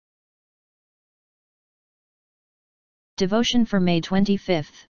Devotion for May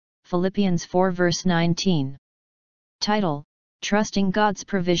 25, Philippians 4 verse 19. Title: Trusting God's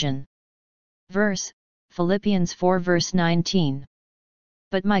Provision. Verse: Philippians 4 verse 19.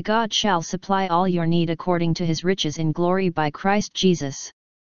 But my God shall supply all your need according to his riches in glory by Christ Jesus.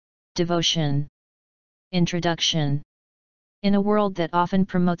 Devotion. Introduction. In a world that often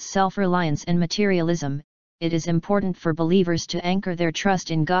promotes self-reliance and materialism, it is important for believers to anchor their trust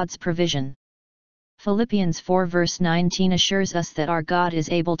in God's provision. Philippians 4 verse 19 assures us that our God is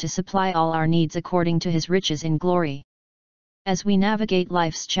able to supply all our needs according to his riches in glory. As we navigate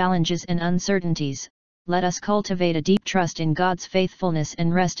life's challenges and uncertainties, let us cultivate a deep trust in God's faithfulness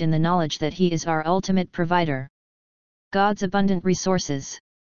and rest in the knowledge that he is our ultimate provider. God's abundant resources.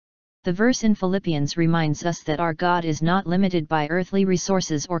 The verse in Philippians reminds us that our God is not limited by earthly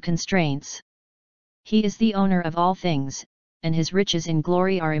resources or constraints. He is the owner of all things, and his riches in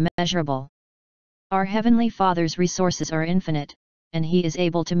glory are immeasurable. Our Heavenly Father's resources are infinite, and he is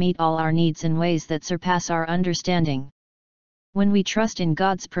able to meet all our needs in ways that surpass our understanding. When we trust in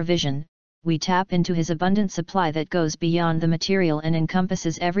God's provision, we tap into his abundant supply that goes beyond the material and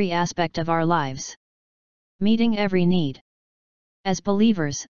encompasses every aspect of our lives, meeting every need. As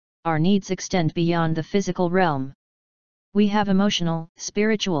believers, our needs extend beyond the physical realm. We have emotional,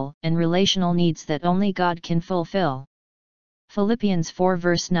 spiritual, and relational needs that only God can fulfill. Philippians 4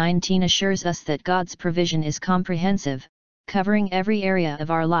 verse 19 assures us that God's provision is comprehensive, covering every area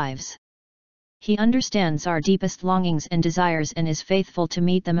of our lives. He understands our deepest longings and desires and is faithful to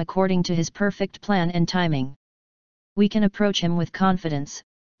meet them according to his perfect plan and timing. We can approach him with confidence,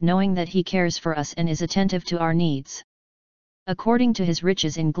 knowing that he cares for us and is attentive to our needs. According to his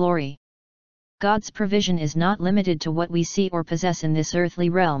riches in glory. God's provision is not limited to what we see or possess in this earthly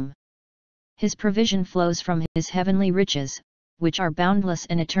realm. His provision flows from his heavenly riches, which are boundless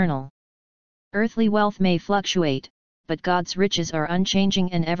and eternal. Earthly wealth may fluctuate, but God's riches are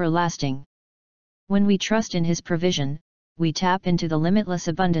unchanging and everlasting. When we trust in his provision, we tap into the limitless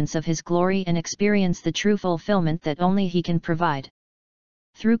abundance of his glory and experience the true fulfillment that only he can provide.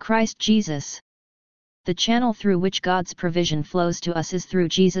 Through Christ Jesus. The channel through which God's provision flows to us is through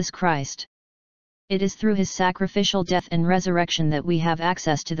Jesus Christ. It is through his sacrificial death and resurrection that we have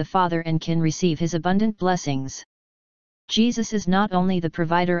access to the Father and can receive his abundant blessings. Jesus is not only the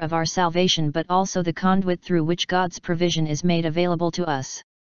provider of our salvation but also the conduit through which God's provision is made available to us.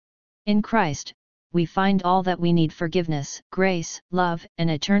 In Christ, we find all that we need: forgiveness, grace, love, and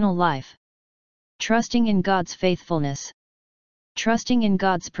eternal life. Trusting in God's faithfulness. Trusting in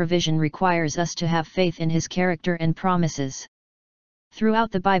God's provision requires us to have faith in his character and promises.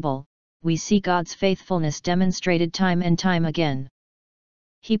 Throughout the Bible, we see God's faithfulness demonstrated time and time again.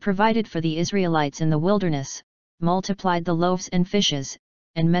 He provided for the Israelites in the wilderness, multiplied the loaves and fishes,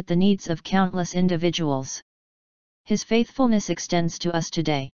 and met the needs of countless individuals. His faithfulness extends to us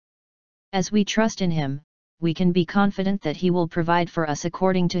today. As we trust in him, we can be confident that he will provide for us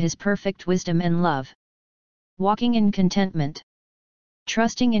according to his perfect wisdom and love. Walking in contentment.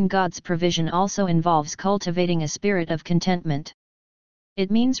 Trusting in God's provision also involves cultivating a spirit of contentment. It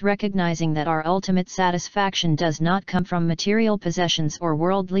means recognizing that our ultimate satisfaction does not come from material possessions or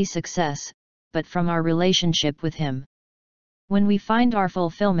worldly success, but from our relationship with him. When we find our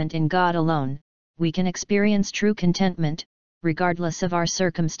fulfillment in God alone, we can experience true contentment, regardless of our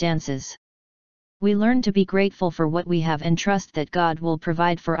circumstances. We learn to be grateful for what we have and trust that God will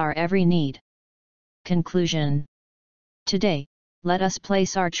provide for our every need. Conclusion. Today, let us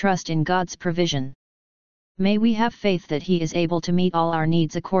place our trust in God's provision. May we have faith that he is able to meet all our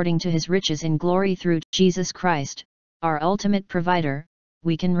needs according to his riches in glory through Jesus Christ, our ultimate provider.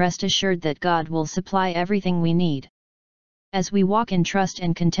 We can rest assured that God will supply everything we need. As we walk in trust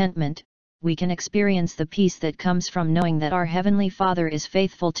and contentment, we can experience the peace that comes from knowing that our Heavenly Father is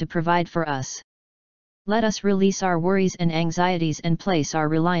faithful to provide for us. Let us release our worries and anxieties and place our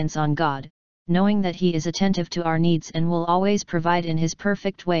reliance on God, knowing that he is attentive to our needs and will always provide in his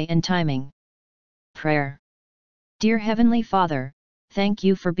perfect way and timing. Prayer. Dear Heavenly Father, thank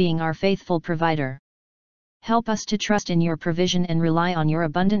you for being our faithful provider. Help us to trust in your provision and rely on your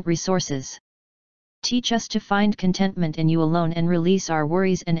abundant resources. Teach us to find contentment in you alone and release our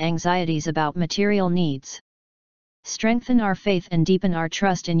worries and anxieties about material needs. Strengthen our faith and deepen our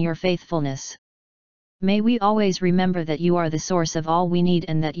trust in your faithfulness. May we always remember that you are the source of all we need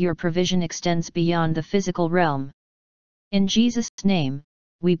and that your provision extends beyond the physical realm. In Jesus' name,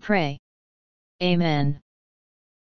 we pray. Amen.